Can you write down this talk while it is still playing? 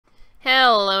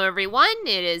Hello everyone,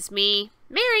 it is me,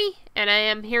 Mary, and I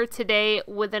am here today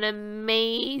with an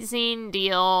amazing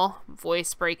deal,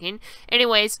 voice breaking,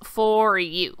 anyways, for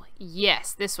you.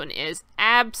 Yes, this one is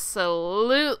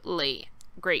absolutely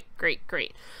great.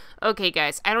 Okay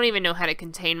guys, I don't even know how to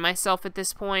contain myself at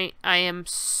this point. I am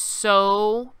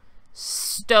so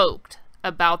stoked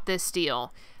about this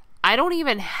deal. I don't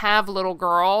even have little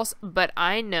girls, but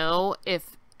I know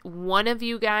if one of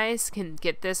you guys can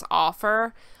get this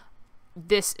offer,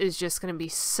 this is just going to be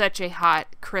such a hot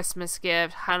Christmas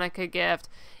gift, Hanukkah gift,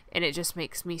 and it just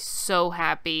makes me so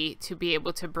happy to be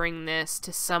able to bring this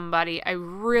to somebody. I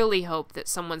really hope that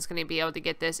someone's going to be able to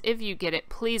get this. If you get it,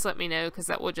 please let me know because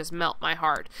that will just melt my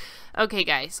heart. Okay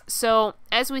guys, so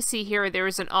as we see here, there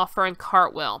is an offer on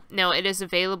Cartwheel. Now it is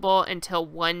available until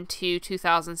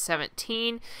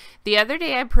 1/2/2017. The other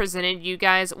day I presented you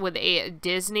guys with a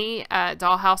Disney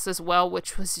dollhouse as well,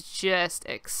 which was just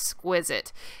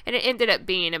exquisite. And it ended up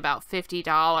being about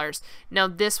 $50. Now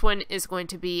this one is going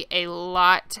to be a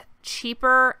lot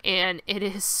cheaper and it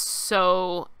is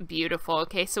so beautiful.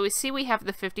 Okay, so we see we have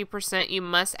the 50%. You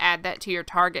must add that to your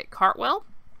Target Cartwheel.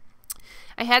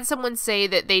 I had someone say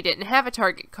that they didn't have a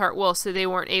Target Cartwheel, so they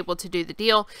weren't able to do the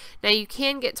deal. Now you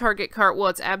can get Target Cartwheel.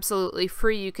 It's absolutely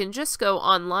free. You can just go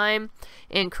online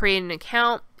and create an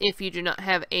account if you do not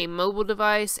have a mobile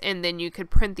device, and then you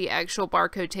could print the actual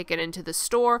barcode, take it into the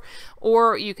store,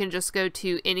 or you can just go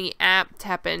to any app,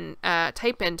 type in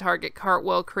Target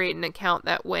Cartwheel, create an account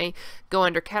that way, go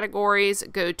under categories,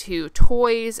 go to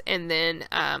toys, and then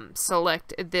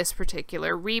select this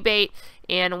particular rebate.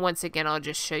 And once again, I'll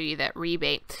just show you that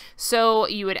rebate. So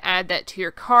you would add that to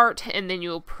your cart, and then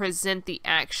you will present the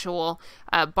actual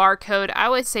barcode. I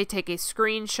would say take a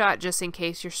screenshot just in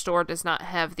case your store does not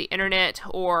have the internet,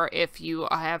 or if you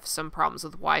have some problems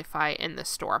with Wi-Fi in the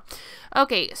store.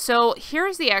 Okay, so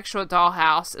here's the actual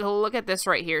dollhouse. Look at this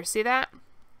right here. See that?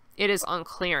 It is on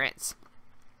clearance.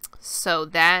 So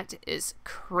that is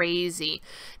crazy.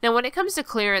 Now when it comes to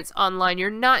clearance online, you're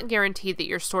not guaranteed that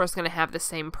your store is going to have the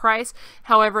same price.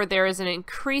 However, there is an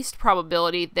increased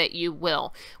probability that you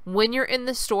will. When you're in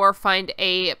the store, find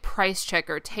a price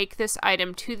checker. Take this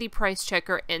item to the price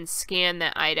checker and scan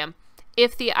that item.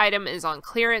 If the item is on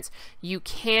clearance, you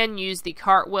can use the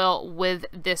Cartwheel with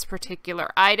this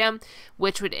particular item,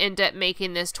 which would end up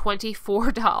making this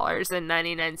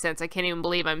 $24.99. I can't even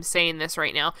believe I'm saying this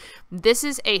right now. This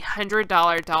is a $100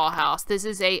 dollhouse. This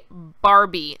is a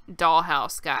Barbie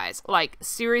dollhouse, guys. Like,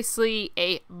 seriously,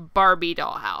 a Barbie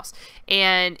dollhouse.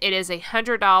 And it is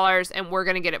 $100, and we're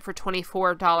going to get it for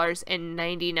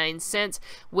 $24.99,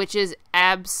 which is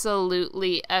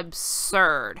absolutely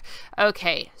absurd.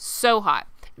 Okay, so hot.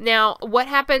 Now, what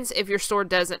happens if your store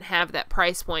doesn't have that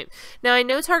price point? Now, I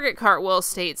know Target Cartwheel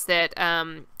states that,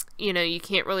 you know, you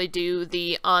can't really do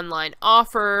the online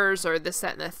offers or this,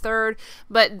 that, and the third,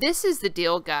 but this is the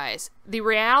deal, guys. The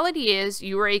reality is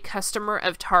you are a customer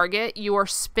of Target. You are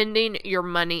spending your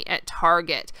money at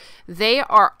Target. They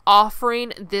are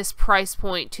offering this price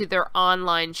point to their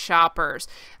online shoppers.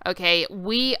 Okay,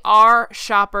 we are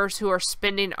shoppers who are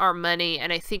spending our money,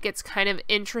 and I think it's kind of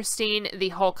interesting, the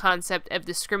whole concept of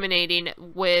discriminating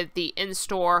with the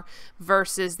in-store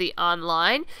versus the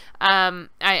online.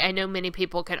 I know many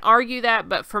people can argue that,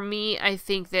 but for me, I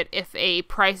think that if a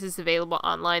price is available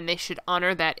online, they should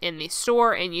honor that in the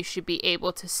store, and you should be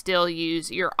able to still use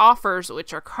your offers,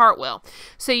 which are Cartwheel.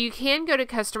 So you can go to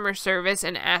customer service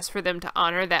and ask for them to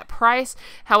honor that price.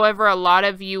 However, a lot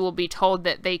of you will be told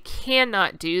that they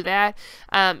cannot do that.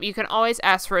 You can always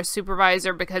ask for a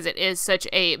supervisor because it is such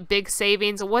a big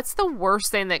savings. What's the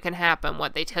worst thing that can happen?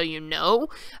 What, they tell you no?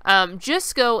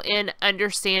 Just go in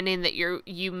understanding that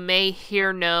you may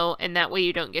hear no, and that way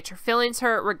you don't get your feelings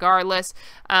hurt. Regardless,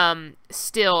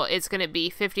 still it's going to be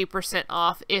 50%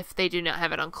 off if they do not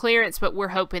have it on clearance, but we're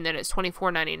hoping that it's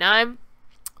 $24.99.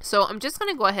 So I'm just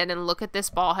going to go ahead and look at this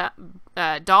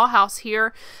dollhouse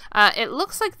here. It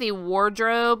looks like the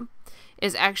wardrobe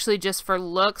is actually just for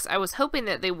looks. I was hoping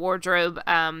that the wardrobe,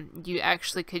 you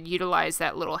actually could utilize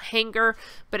that little hanger,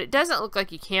 but it doesn't look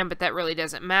like you can, but that really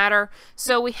doesn't matter.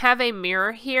 So we have a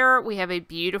mirror here. We have a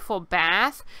beautiful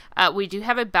bath. We do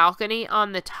have a balcony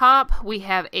on the top. We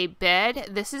have a bed.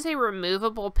 This is a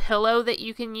removable pillow that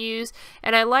you can use,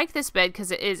 and I like this bed because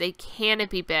it is a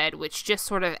canopy bed, which just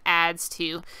sort of adds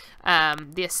to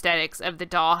the aesthetics of the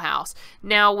dollhouse.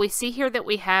 Now we see here that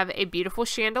we have a beautiful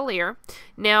chandelier.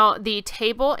 Now the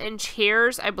table and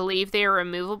chairs, I believe they are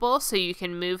removable, so you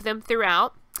can move them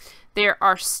throughout. There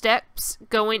are steps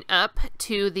going up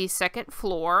to the second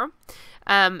floor.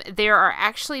 There are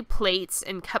actually plates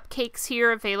and cupcakes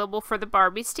here available for the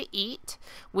Barbies to eat.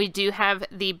 We do have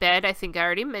the bed. I think I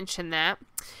already mentioned that.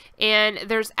 And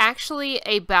there's actually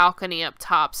a balcony up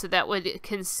top, so that would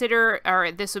consider,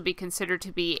 or this would be considered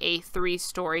to be a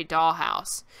 3-story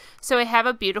dollhouse. So I have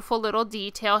a beautiful little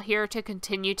detail here to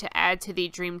continue to add to the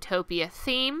Dreamtopia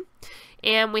theme.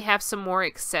 And we have some more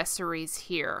accessories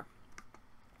here.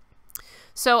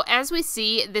 So as we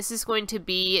see, this is going to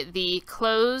be the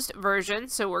closed version.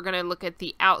 So we're going to look at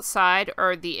the outside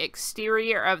or the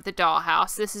exterior of the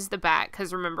dollhouse. This is the back,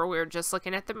 because remember, we were just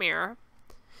looking at the mirror.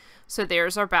 So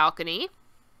there's our balcony.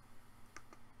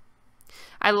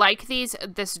 I like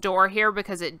this door here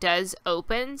because it does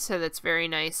open, so that's very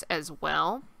nice as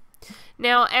well.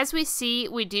 Now, as we see,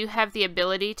 we do have the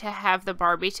ability to have the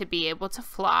Barbie to be able to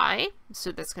fly.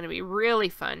 So that's going to be really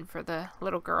fun for the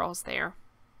little girls there.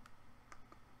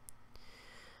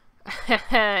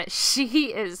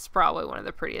 She is probably one of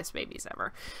the prettiest babies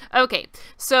ever. Okay,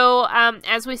 so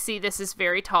as we see, this is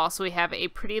very tall. So we have a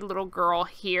pretty little girl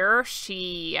here.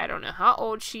 I don't know how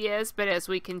old she is, but as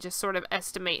we can just sort of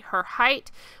estimate her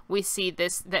height, we see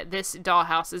that this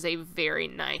dollhouse is a very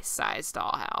nice sized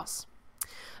dollhouse.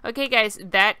 Okay, guys,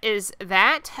 that is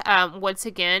that. Once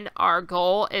again, our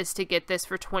goal is to get this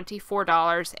for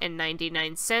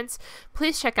 $24.99.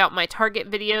 Please check out my Target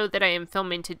video that I am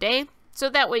filming today, so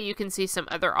that way you can see some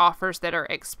other offers that are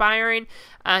expiring.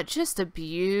 Just a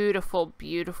beautiful,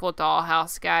 beautiful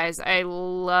dollhouse, guys. I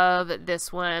love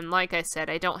this one. Like I said,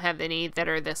 I don't have any that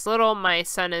are this little. My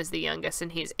son is the youngest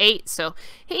and he's 8, so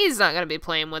he's not going to be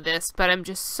playing with this, but I'm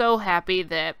just so happy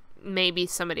that maybe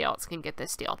somebody else can get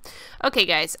this deal. Okay,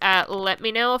 guys, let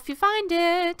me know if you find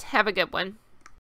it. Have a good one.